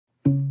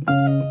So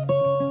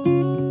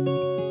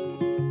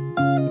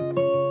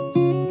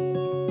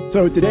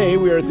today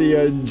we are at the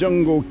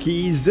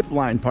JungleQui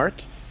Zipline Park,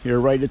 here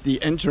right at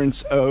the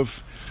entrance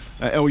of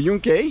El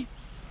Yunque.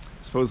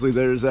 Supposedly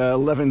there's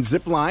 11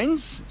 zip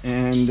lines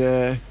and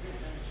a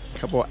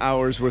couple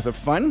hours worth of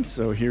fun.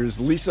 So here's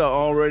Lisa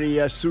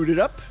already suited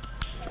up.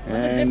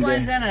 And zip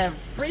lines and a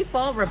free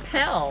fall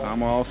rappel.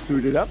 I'm all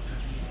suited up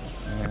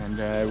and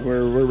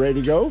we're ready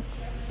to go.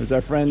 Here's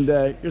our friend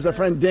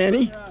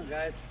Danny.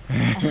 Guys.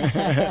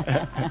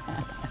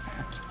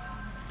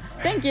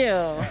 Thank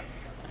you.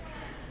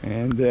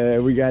 And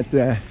we got,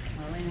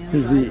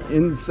 here's the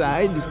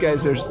inside. These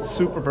guys are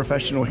super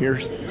professional here,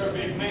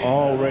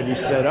 already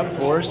set up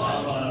for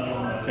us.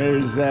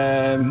 There's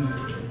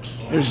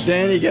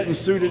Danny getting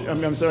suited.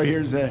 I'm sorry,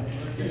 she's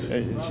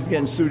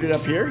getting suited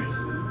up here.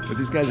 But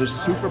these guys are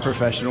super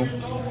professional.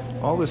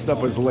 All this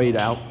stuff was laid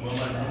out.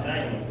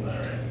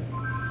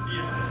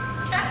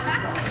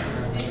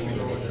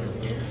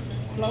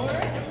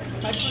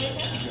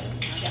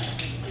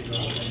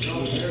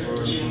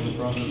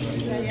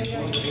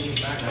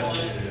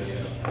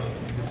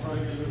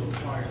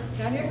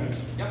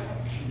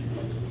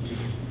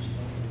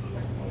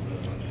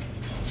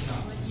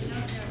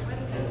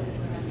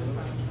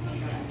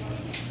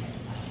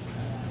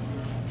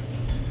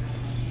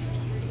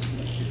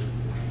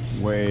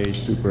 Way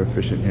super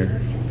efficient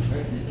here.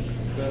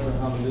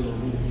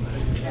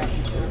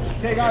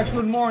 Hey guys,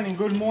 good morning.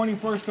 Good morning.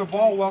 First of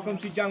all, welcome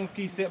to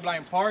JungleQui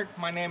Zipline Park.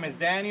 My name is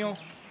Daniel.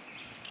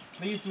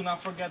 Please do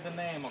not forget the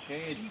name,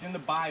 okay? It's in the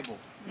Bible.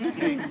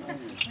 Okay?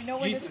 We know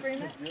when to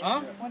scream it?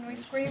 Huh? When we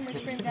scream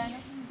Daniel?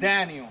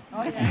 Daniel.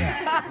 Oh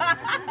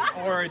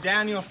yeah. Or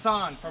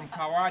Daniel-san from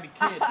Karate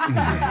Kid.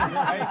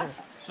 Right?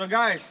 So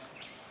guys,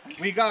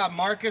 we got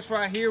Marcus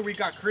right here. We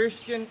got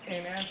Christian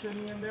and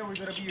Anthony in there. We're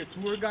gonna be your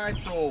tour guide.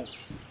 So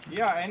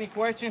yeah, any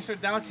questions or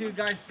doubts you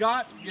guys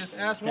got, just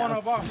ask one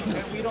of us,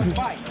 okay? We don't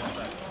bite.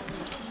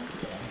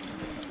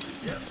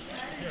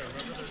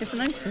 It's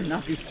nice to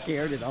not be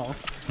scared at all.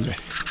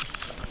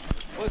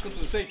 Welcome to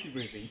the safety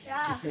briefing.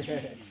 Yeah.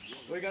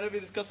 We're gonna be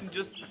discussing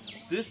just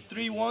these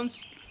three ones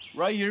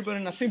right here, but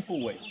in a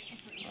simple way,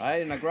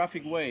 right? In a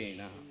graphic way, in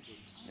an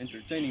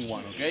entertaining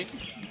one, okay?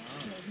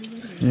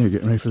 Yeah, you're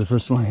getting ready for the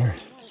first one here.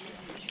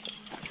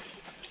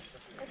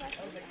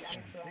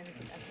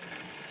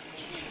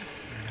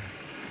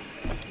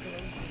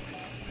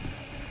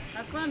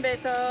 Have fun,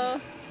 Beto.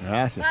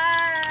 Gracias.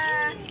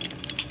 Bye.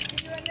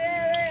 See you in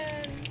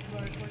there.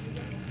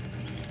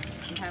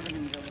 I'm having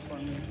him go before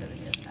me instead of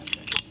just have to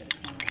get a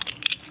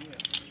camera.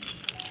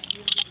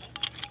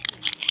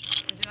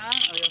 Is it on?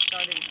 Oh, you'll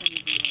start it as soon as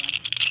you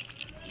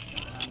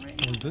right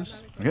now. This?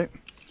 Okay.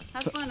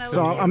 Have fun. I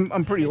So love you.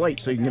 I'm pretty light,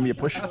 so you can give me a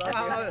push.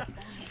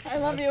 I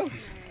love you.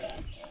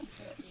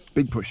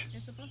 Big push.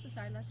 You're supposed to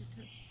say I love you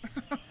too.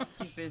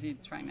 He's busy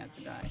trying not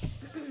to die.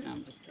 No,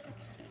 I'm just kidding.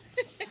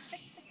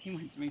 He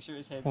wants to make sure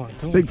his head.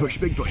 Big push,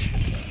 big push.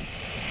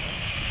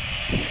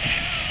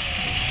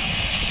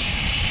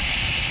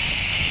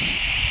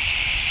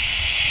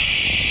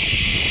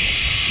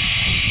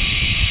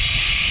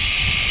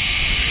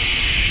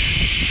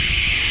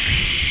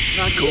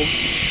 Not cool.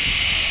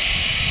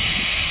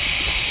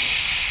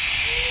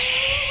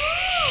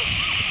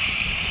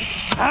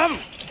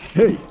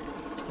 Hey.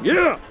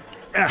 Yeah.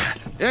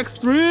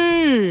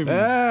 Extreme!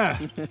 Ah.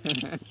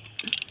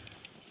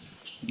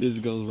 This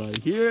goes right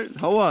here.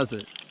 How was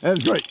it?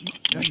 That's great.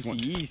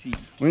 Easy.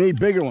 We need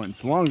bigger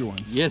ones, longer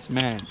ones. Yes,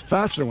 man.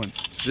 Faster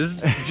ones. This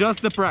is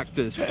just the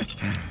practice.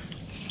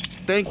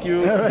 Thank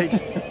you. All right. 2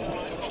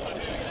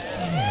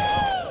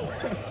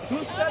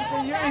 steps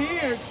and you're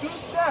here. 2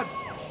 steps.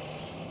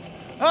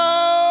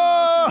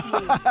 Oh!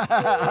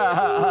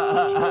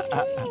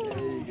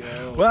 There you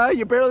go. Well,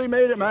 you barely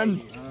made it,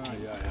 man.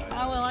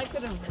 Oh, well, I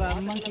could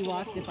have monkey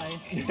walked if I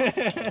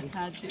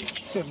had to.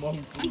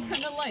 I'm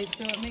kind of light,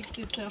 so it makes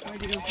it hard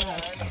to go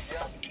fast,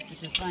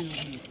 which is fine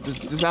with me.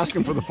 Just ask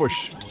him for the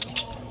push.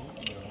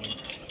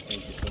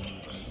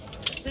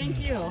 Thank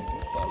you.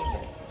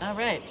 All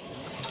right.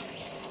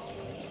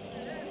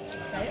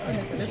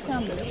 Let's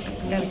come.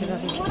 Gotta get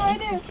up. What do I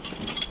do?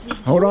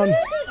 Hold on.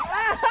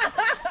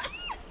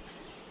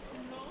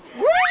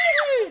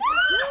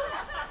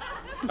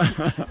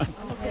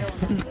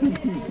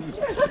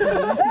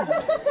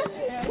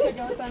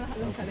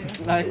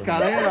 La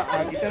escalera,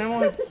 aquí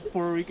tenemos el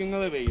Puerto Rican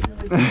elevator.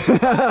 Un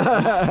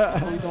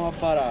poquito más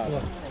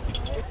parado.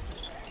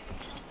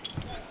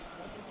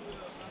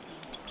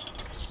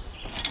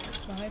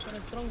 Bajé por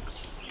el tronco.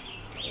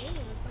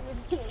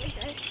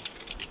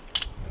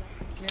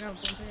 Mira,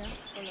 ponte ya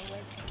con los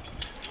huevos.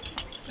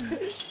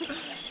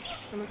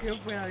 Solo que yo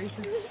pueda,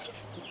 dice.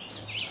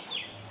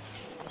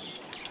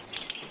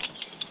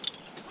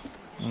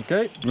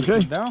 Okay. Okay.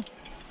 Down.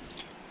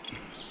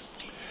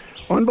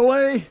 On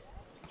belay.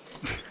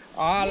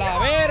 A la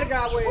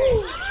verga,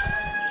 güey.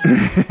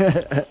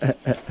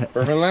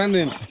 Perfect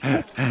landing.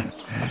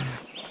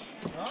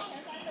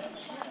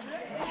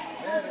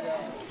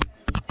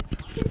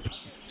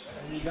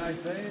 You guys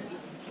say it?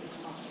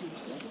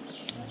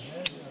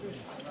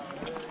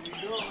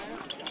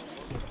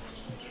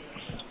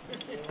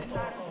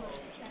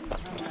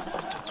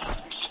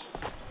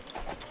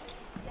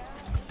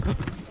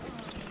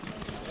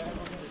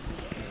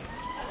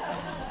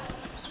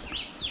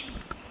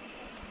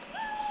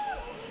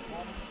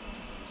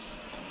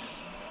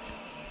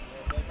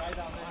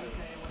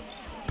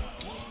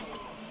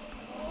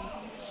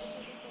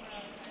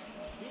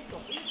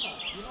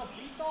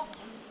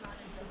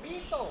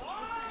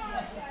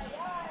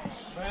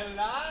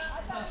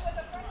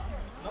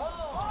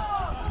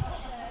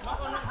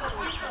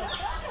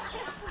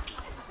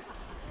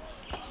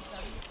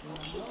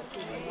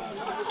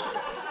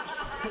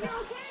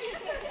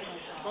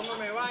 Cuando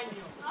me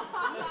baño.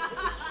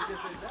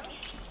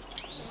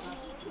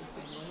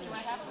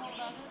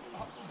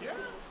 Yeah,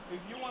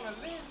 if you want to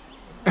live.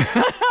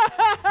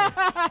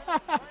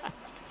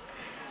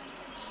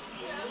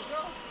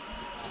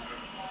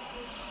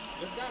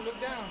 Look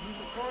down. He's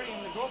recording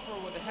the GoPro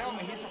with the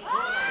helmet. He's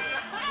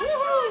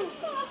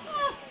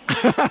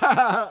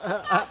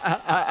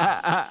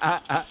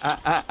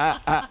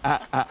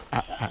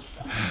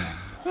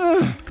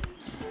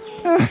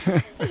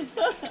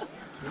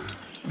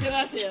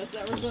Gracias,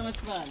 that was so much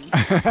fun.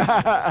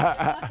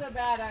 Not so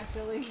bad,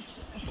 actually.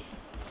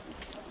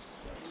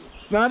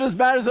 It's not as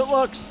bad as it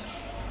looks.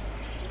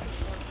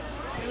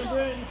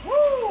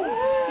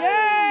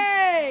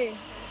 Yay!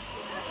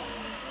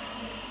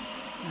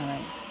 All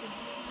right.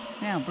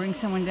 Now bring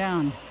someone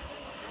down.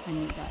 I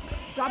need that.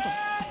 Drop him.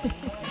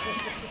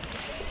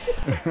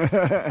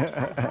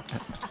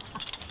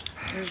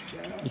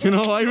 You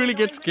know, I really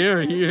get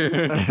scared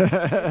here.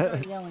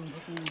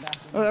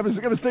 I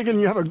was thinking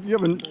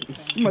you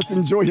must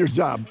enjoy your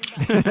job.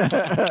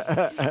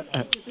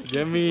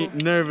 Get me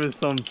nervous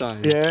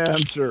sometimes. Yeah,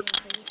 I'm sure.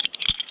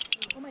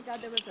 Oh my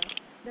God, there was a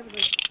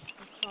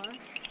car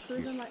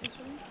cruising like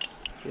incident.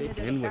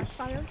 Okay, anyway.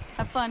 Backfire.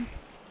 Have fun.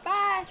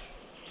 Bye.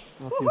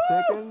 A few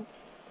seconds.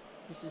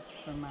 This is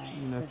for my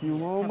In a few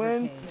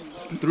moments.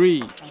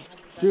 3,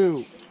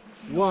 2,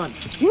 1.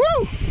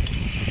 Woo!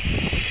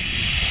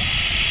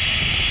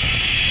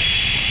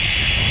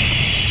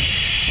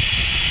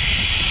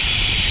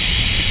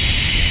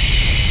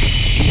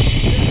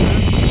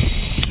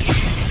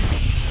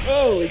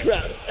 Holy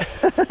crap!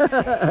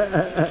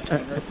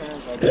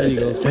 There you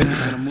go. So you're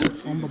gonna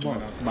move on the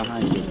box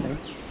behind you, okay?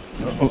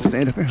 Oh,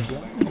 stand up here.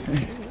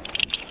 Okay.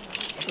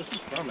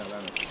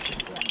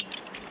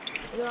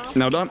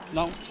 Now done?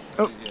 No.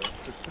 Oh.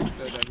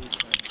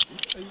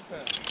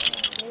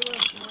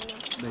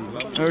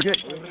 Okay.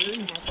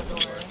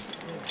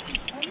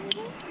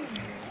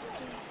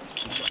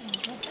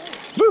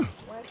 Woo!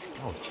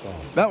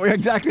 That way,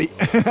 exactly.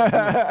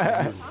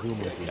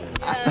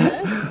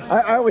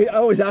 I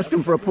always ask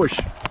him for a push.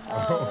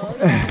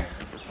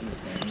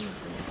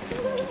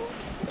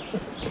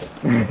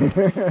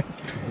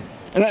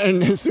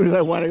 And as soon as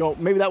I want to go,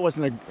 maybe that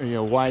wasn't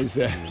a wise.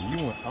 I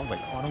was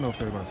like, oh, I don't know if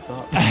they're gonna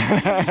stop.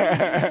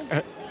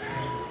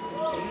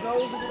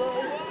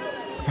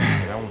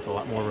 That one's a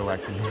lot more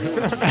relaxing.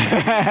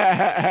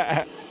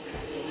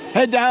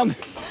 Head down.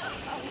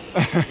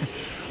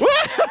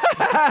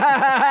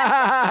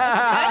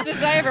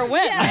 fastest I ever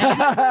went,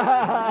 man.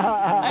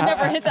 I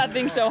never hit that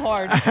thing so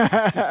hard.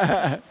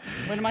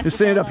 What am I Just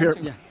stand up here.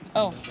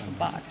 Oh, the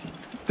box.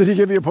 Did he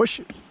give you a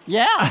push?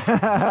 Yeah.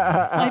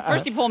 Well,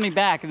 first he pulled me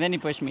back, and then he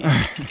pushed me.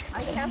 I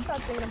can't stop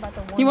thinking about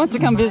the one. He wants to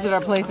come visit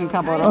our place in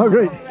Cabo. Oh,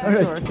 great.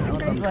 Okay.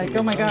 He's like,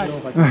 oh my God.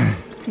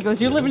 He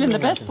goes, you're living in the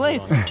best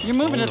place. You're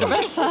moving at the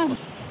best time.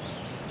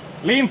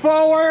 Lean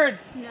forward.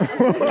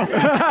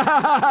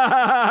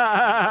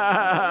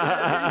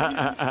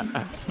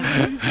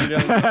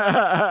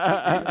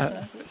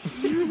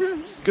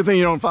 Good thing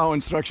you don't follow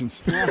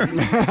instructions. Don't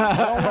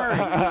worry.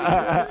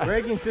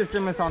 Braking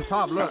system is on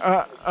top. Look.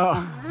 That's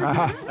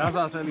why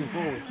I said lean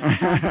forward.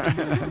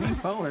 Lean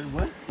forward,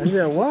 what?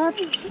 Yeah, what?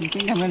 You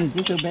think I'm going to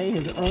disobey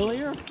his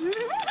earlier?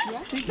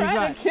 He's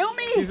trying to kill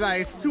me. He's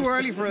like, it's too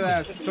early for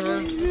that,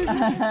 sir.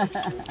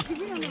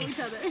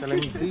 So let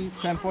me see.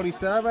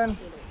 1047.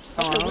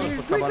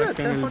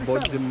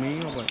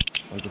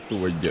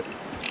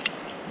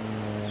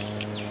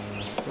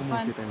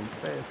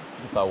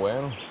 Está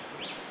bueno.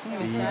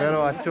 Sí,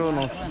 pero Acho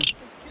no.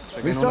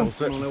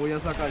 ¿Listo? No le voy a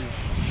sacar.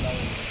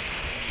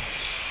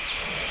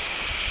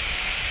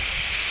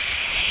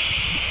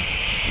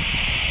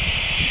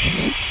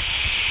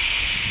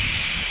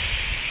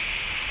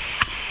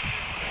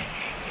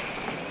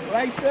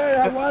 Right,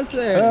 sir, I was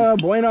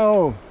it.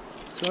 Bueno.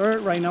 Sir,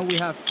 right now we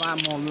have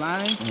 5 more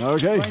lines.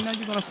 Okay. Right now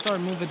you're gonna start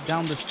moving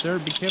down the stair.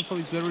 Be careful,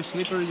 it's very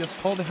slippery. Just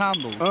hold the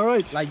handle. All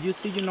right. Like you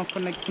see, you're not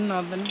connecting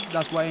nothing.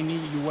 That's why I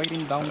need you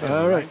waiting down there.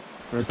 All right.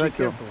 Just be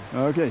Perfecto. careful.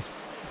 Okay.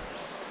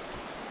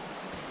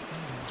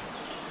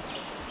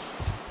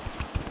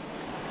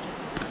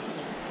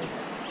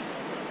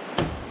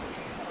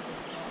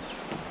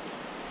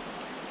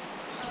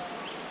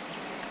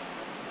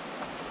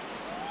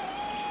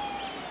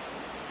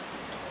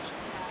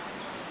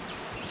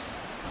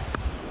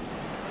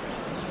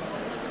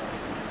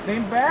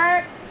 Lean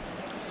back.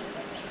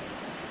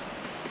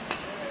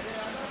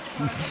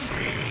 All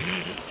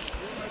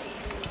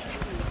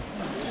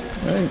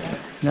right.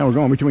 Now we're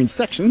going between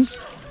sections.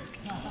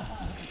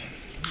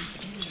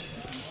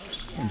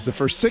 That was the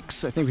first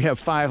 6. I think we have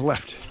 5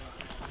 left.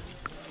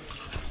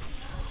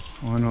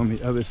 One on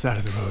the other side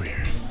of the road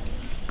here.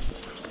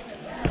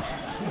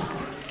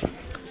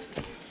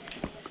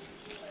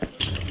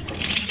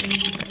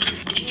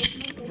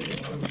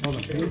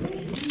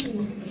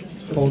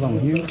 Hold on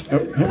here. Oh,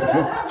 here.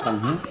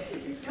 Down here.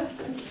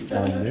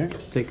 Down there.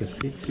 Take a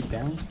seat. Sit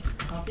down.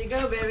 Off you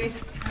go, baby.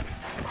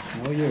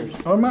 All yours.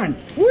 Oh, mine.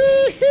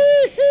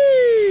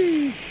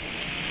 Wee-hee-hee!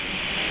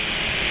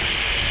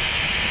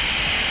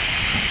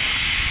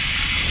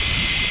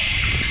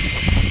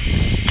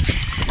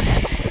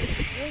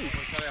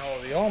 Se le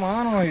jodió,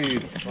 mano, y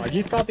allí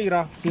está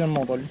tirado, sí, el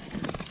motor.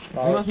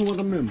 ¿Una suba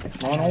también?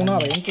 No, no, una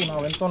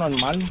vento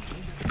normal.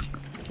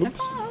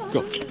 Oops.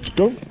 Go.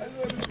 Go.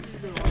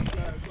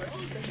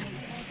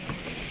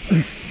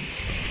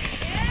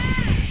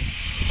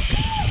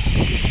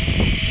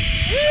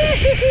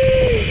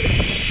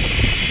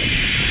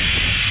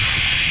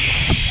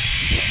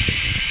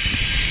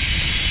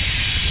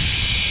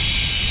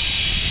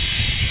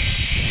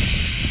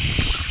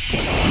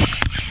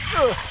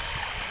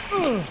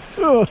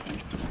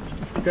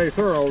 Okay,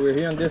 sir, over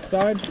here on this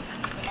side.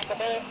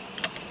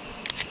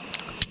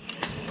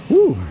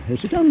 Woo, here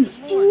she comes.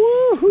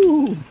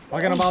 Woohoo!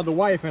 Talking about the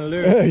wife and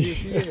look, Hey. here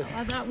she is.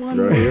 Oh, that one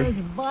Right here. was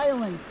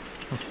violent.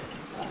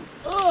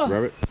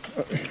 Grab it.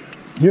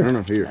 Here.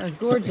 No, here. That was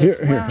gorgeous.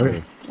 Here, here, Wow.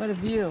 here. What a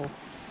view.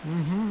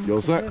 You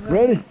all set?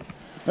 Ready?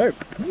 Hey.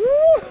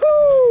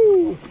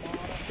 Woohoo!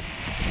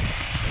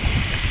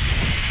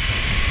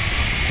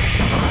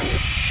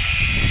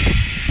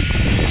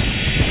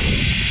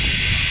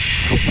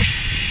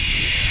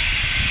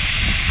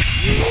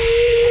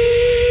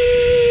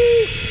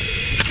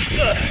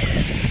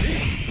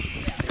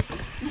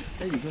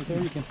 There you go, sir.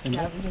 You can stand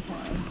up.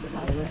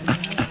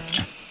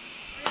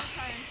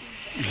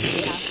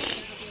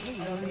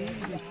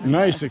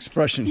 Nice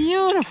expression.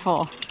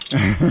 Beautiful.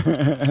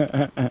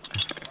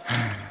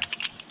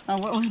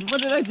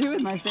 What did I do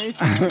with my face?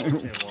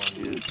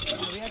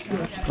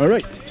 All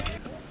right.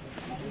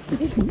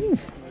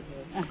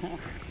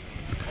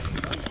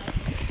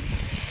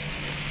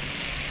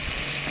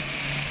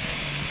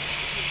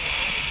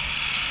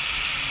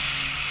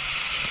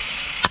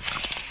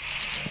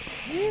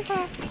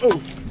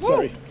 Oh,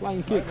 sorry.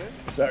 Flying kick.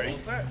 Sorry.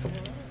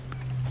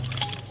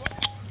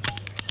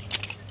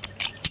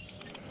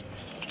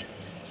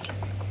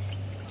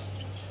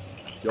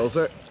 You all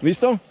set?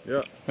 Listo?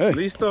 Yeah. Hey.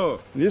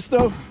 Listo.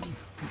 Listo?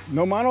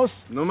 No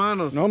manos? No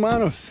manos. No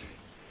manos.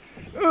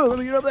 Oh, let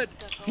me get up that.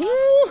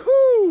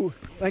 Woohoo!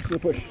 Thanks for the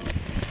push.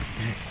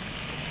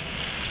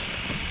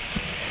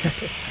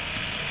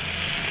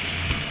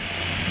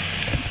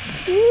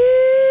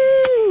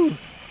 Woo!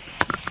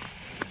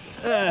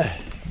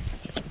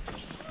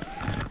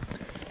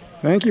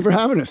 Thank you for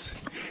having us.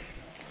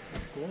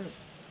 Of course.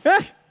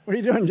 Hey, what are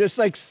you doing? Just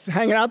like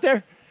hanging out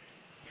there?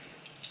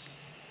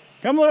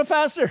 Come a little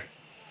faster.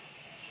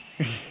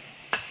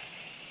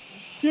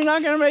 You're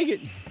not gonna make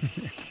it.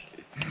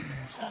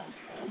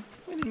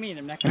 What do you mean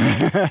I'm not going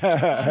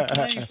to I'm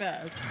playing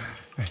fast.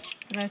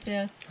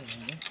 Gracias.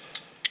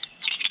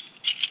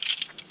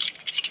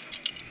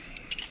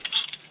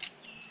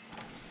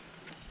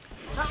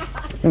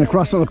 And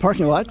across from the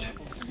parking lot,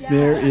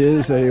 there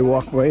is a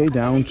walkway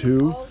down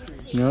to,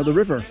 the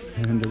river.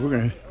 And we're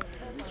gonna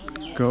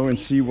go and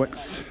see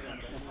what's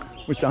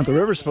down the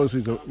river.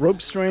 Supposedly the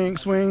rope swing,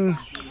 and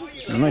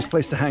a nice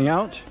place to hang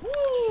out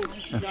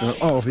after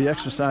all the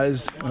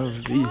exercise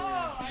of the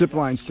zip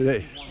lines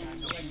today.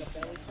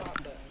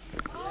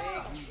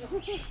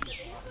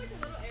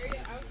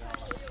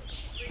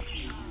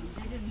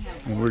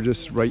 And we're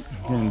just right,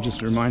 and just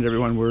to remind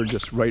everyone, we're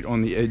just right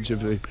on the edge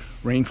of the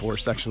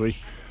rainforest. Actually,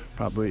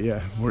 probably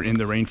we're in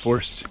the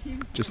rainforest,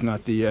 just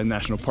not the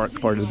national park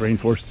part of the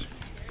rainforest.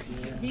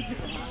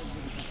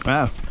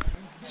 Wow,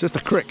 it's just a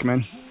creek,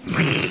 man.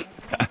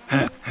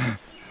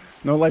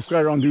 No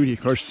lifeguard on duty,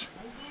 of course.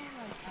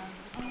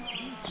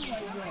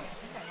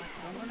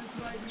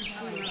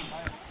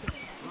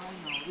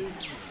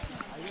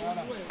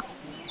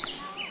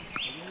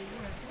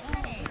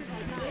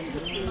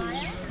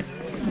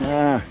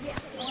 Ah.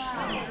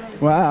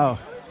 Wow.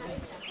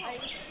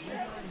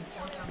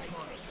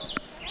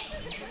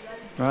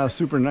 Wow,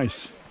 super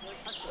nice.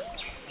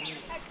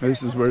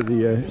 This is where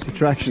the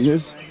attraction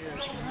is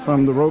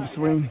from the rope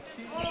swing.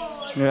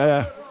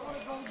 Yeah.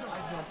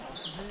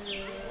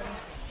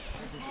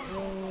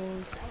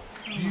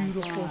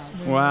 Beautiful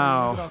smooth.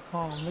 Wow. Look at that,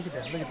 calm. Look at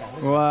that, look at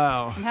that.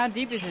 Wow. And how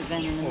deep is it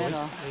then in the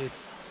middle? It's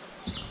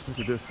Look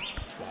at this. 12,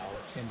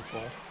 10 to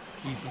 12.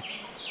 Easy.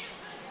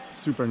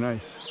 Super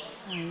nice.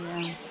 Oh,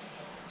 yeah.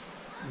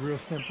 Real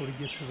simple to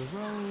get to the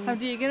road. How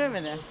do you get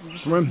over there?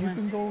 Swim. You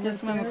can go Just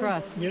swim there.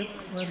 across. Yep,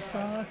 right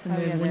across. And Oh,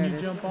 then yeah, when there you it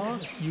is. jump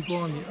off, you go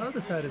on the other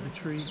side of the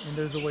tree, and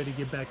there's a way to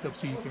get back up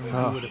so you can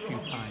Oh. do it a few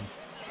times.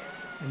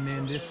 And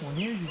then this one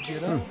here, you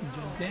get up and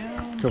jump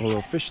down. Couple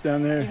little fish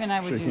down there. Even I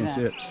would Sure you do can that.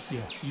 see it. Yeah,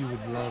 you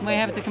would love We it.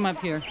 have to come up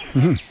here. I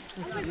knew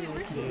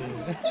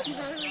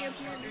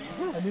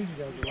you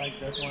guys would like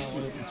that. That's why I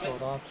wanted to show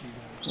it off to you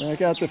guys.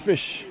 Check out the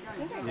fish.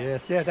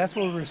 Yes, yeah, that's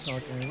what we were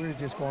snorkeling. We were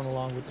just going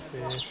along with the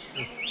fish.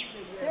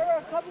 There are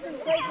a couple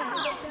of places I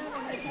looked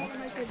down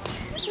and I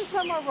thought, this is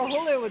somewhere where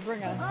Julio would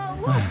bring us.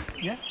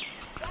 Yeah.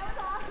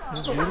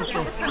 It's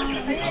beautiful. I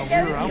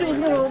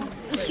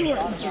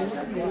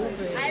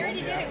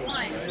already did it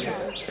once.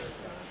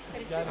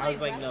 I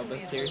was like, no, but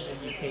seriously,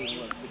 you can't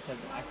look because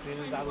as soon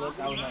as I looked,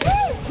 I was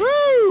like,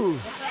 Woo!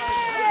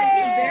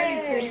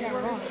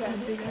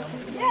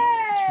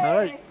 All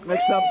right,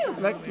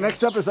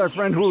 next up is our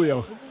friend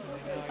Julio.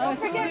 Oh,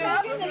 forget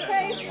Bobby in the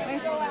face.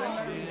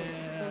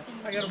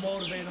 I gotta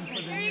motivate him for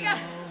the. There you go.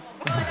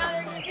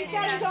 He's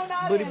got his own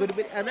audience.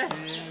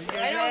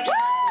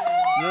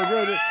 You're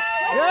good.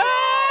 Yeah,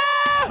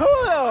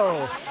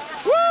 Julio!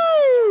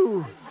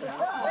 Woo!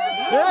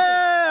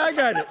 Yeah, I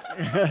got it.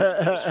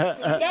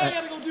 Now I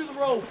gotta go do the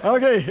rope.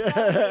 Okay.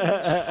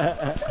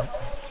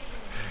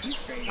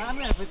 I'm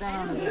gonna put that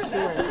on the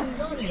short.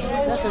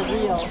 That's a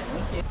reel.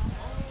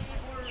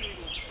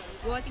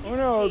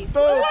 Uno,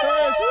 dos,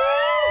 tres.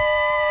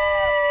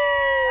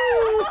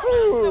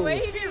 Woo! The way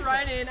he be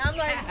running, I'm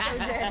like so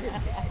dead.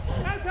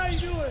 That's how you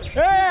do it.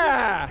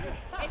 Yeah!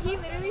 And he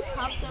literally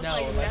pops up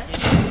like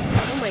nothing.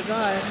 Oh my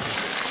god.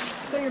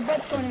 So your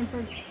butt's going in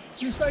first.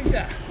 Just like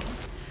that.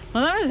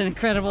 Well, that was an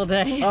incredible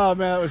day. Oh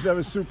man, that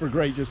was super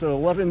great. Just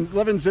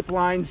 11 zip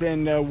lines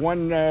and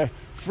one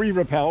free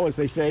rappel, as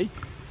they say.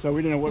 So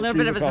we didn't know what A little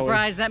free bit of a rappel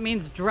surprise. is. That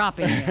means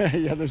dropping you.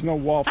 Yeah, there's no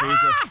wall for you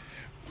to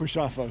push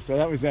off of. So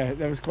that was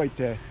quite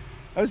that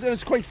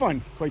was quite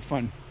fun,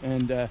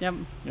 And Yep.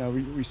 you know,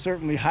 we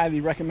certainly highly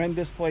recommend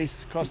this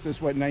place. Cost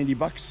us what,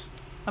 $90?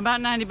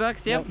 About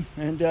 $90. Yep.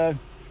 And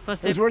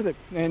Plus it was tip. worth it.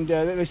 And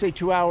they say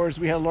 2 hours.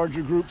 We had a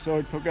larger group, so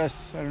it took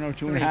us, I don't know,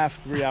 2.5,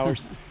 3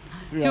 hours.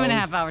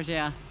 2.5 hours,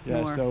 yeah.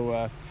 Yeah. More.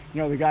 So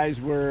you know, the guys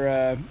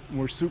were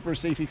super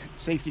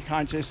safety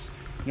conscious.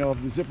 You know,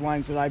 of the zip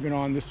lines that I've been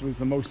on, this was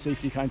the most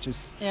safety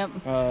conscious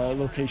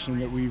location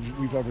that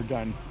we've ever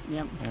done.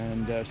 Yep.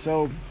 And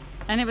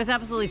And it was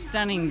absolutely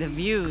stunning. The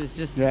views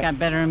just got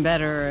better and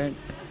better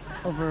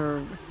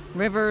over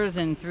rivers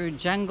and through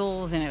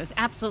jungles, and it was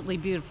absolutely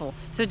beautiful.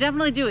 So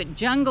definitely do it,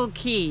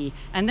 JungleQui.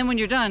 And then when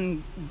you're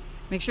done,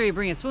 make sure you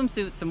bring a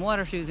swimsuit, some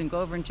water shoes, and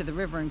go over into the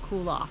river and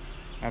cool off.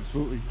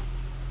 Absolutely.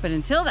 But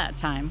until that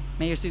time,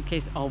 may your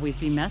suitcase always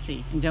be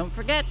messy. And don't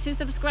forget to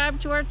subscribe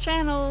to our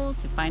channel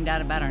to find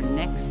out about our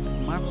next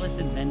marvelous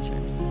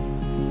adventures.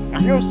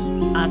 Adios.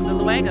 Hasta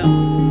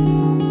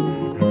luego.